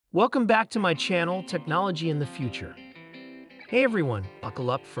Welcome back to my channel, Technology in the Future. Hey everyone, buckle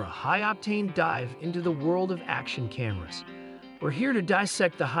up for a high-octane dive into the world of action cameras. We're here to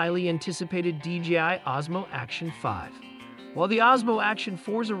dissect the highly anticipated DJI Osmo Action 5. While the Osmo Action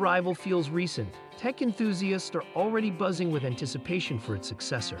 4's arrival feels recent, tech enthusiasts are already buzzing with anticipation for its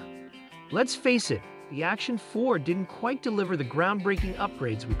successor. Let's face it, the Action 4 didn't quite deliver the groundbreaking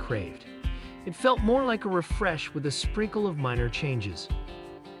upgrades we craved. It felt more like a refresh with a sprinkle of minor changes.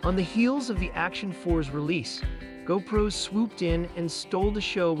 On the heels of the Action 4's release, GoPros swooped in and stole the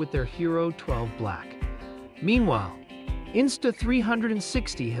show with their Hero 12 Black. Meanwhile,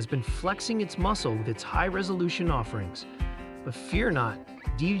 Insta360 has been flexing its muscle with its high-resolution offerings. But fear not,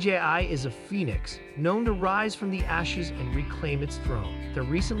 DJI is a phoenix, known to rise from the ashes and reclaim its throne. The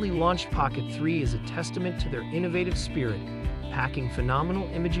recently launched Pocket 3 is a testament to their innovative spirit, packing phenomenal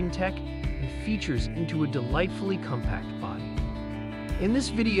imaging tech and features into a delightfully compact body. In this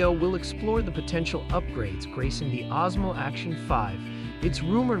video, we'll explore the potential upgrades gracing the Osmo Action 5, its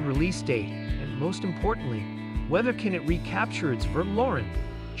rumored release date, and most importantly, whether can it recapture its Verloren,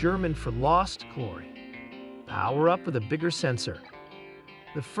 German for lost glory. Power up with a bigger sensor.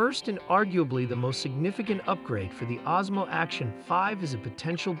 The first and arguably the most significant upgrade for the Osmo Action 5 is a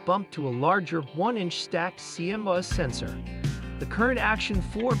potential bump to a larger 1-inch stacked CMOS sensor. The current Action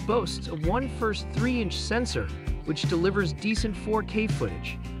 4 boasts a 1/1 3-inch sensor, which delivers decent 4K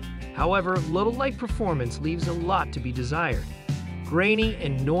footage. However, low-light performance leaves a lot to be desired. Grainy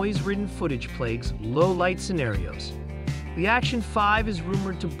and noise-ridden footage plagues low-light scenarios. The Action 5 is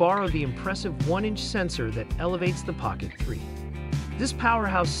rumored to borrow the impressive 1-inch sensor that elevates the Pocket 3. This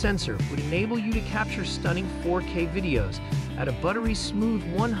powerhouse sensor would enable you to capture stunning 4K videos at a buttery smooth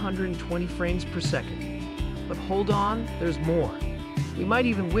 120 frames per second. But hold on, there's more. We might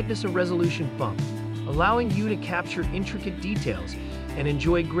even witness a resolution bump, allowing you to capture intricate details and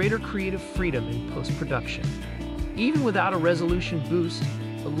enjoy greater creative freedom in post-production. Even without a resolution boost,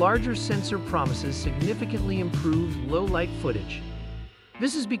 the larger sensor promises significantly improved low-light footage.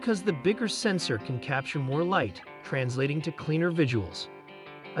 This is because the bigger sensor can capture more light, translating to cleaner visuals.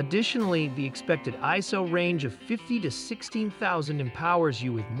 Additionally, the expected ISO range of 50 to 16,000 empowers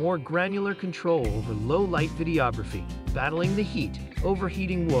you with more granular control over low-light videography, battling the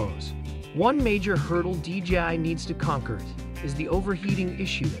overheating woes. One major hurdle DJI needs to conquer is the overheating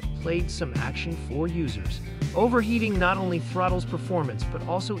issue that plagued some Action 4 users. Overheating not only throttles performance but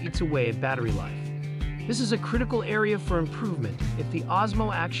also eats away at battery life. This is a critical area for improvement if the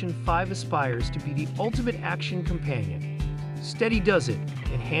Osmo Action 5 aspires to be the ultimate action companion. Steady does it,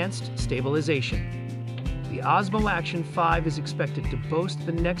 enhanced stabilization. The Osmo Action 5 is expected to boast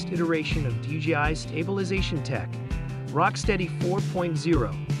the next iteration of DJI Stabilization tech, Rocksteady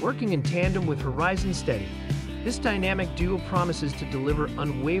 4.0, working in tandem with Horizon Steady. This dynamic duo promises to deliver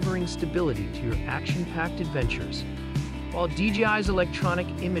unwavering stability to your action-packed adventures. While DJI's Electronic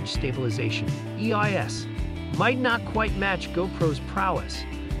Image Stabilization, EIS, might not quite match GoPro's prowess,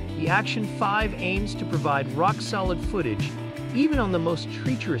 the Action 5 aims to provide rock-solid footage even on the most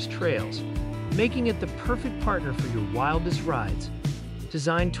treacherous trails, making it the perfect partner for your wildest rides.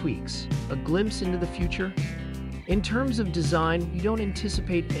 Design tweaks, a glimpse into the future. In terms of design, we don't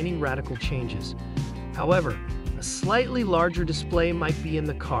anticipate any radical changes. However, a slightly larger display might be in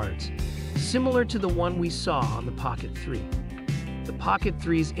the cards, similar to the one we saw on the Pocket 3. The Pocket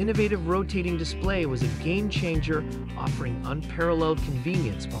 3's innovative rotating display was a game-changer, offering unparalleled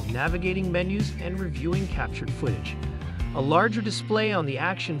convenience while navigating menus and reviewing captured footage. A larger display on the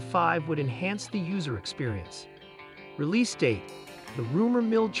Action 5 would enhance the user experience. Release date. The rumor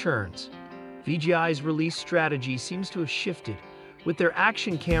mill churns. DJI's release strategy seems to have shifted, with their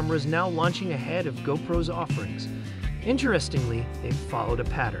action cameras now launching ahead of GoPro's offerings. Interestingly, they've followed a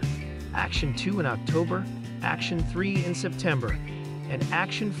pattern. Action 2 in October, Action 3 in September, and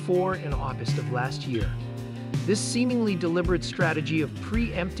Action 4 in August of last year. This seemingly deliberate strategy of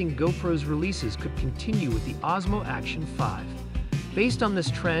preempting GoPro's releases could continue with the Osmo Action 5. Based on this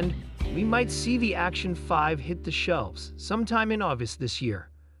trend, we might see the Action 5 hit the shelves sometime in August this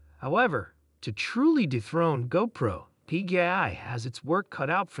year. However, to truly dethrone GoPro, DJI has its work cut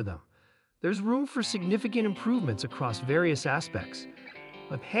out for them. There's room for significant improvements across various aspects.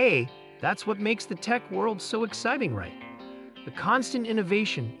 But hey, that's what makes the tech world so exciting, right? The constant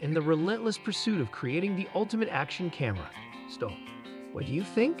innovation and the relentless pursuit of creating the ultimate action camera. So, what do you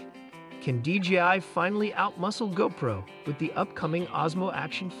think? Can DJI finally outmuscle GoPro with the upcoming Osmo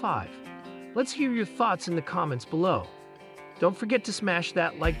Action 5? Let's hear your thoughts in the comments below. Don't forget to smash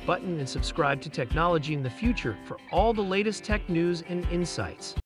that like button and subscribe to Technology in the Future for all the latest tech news and insights.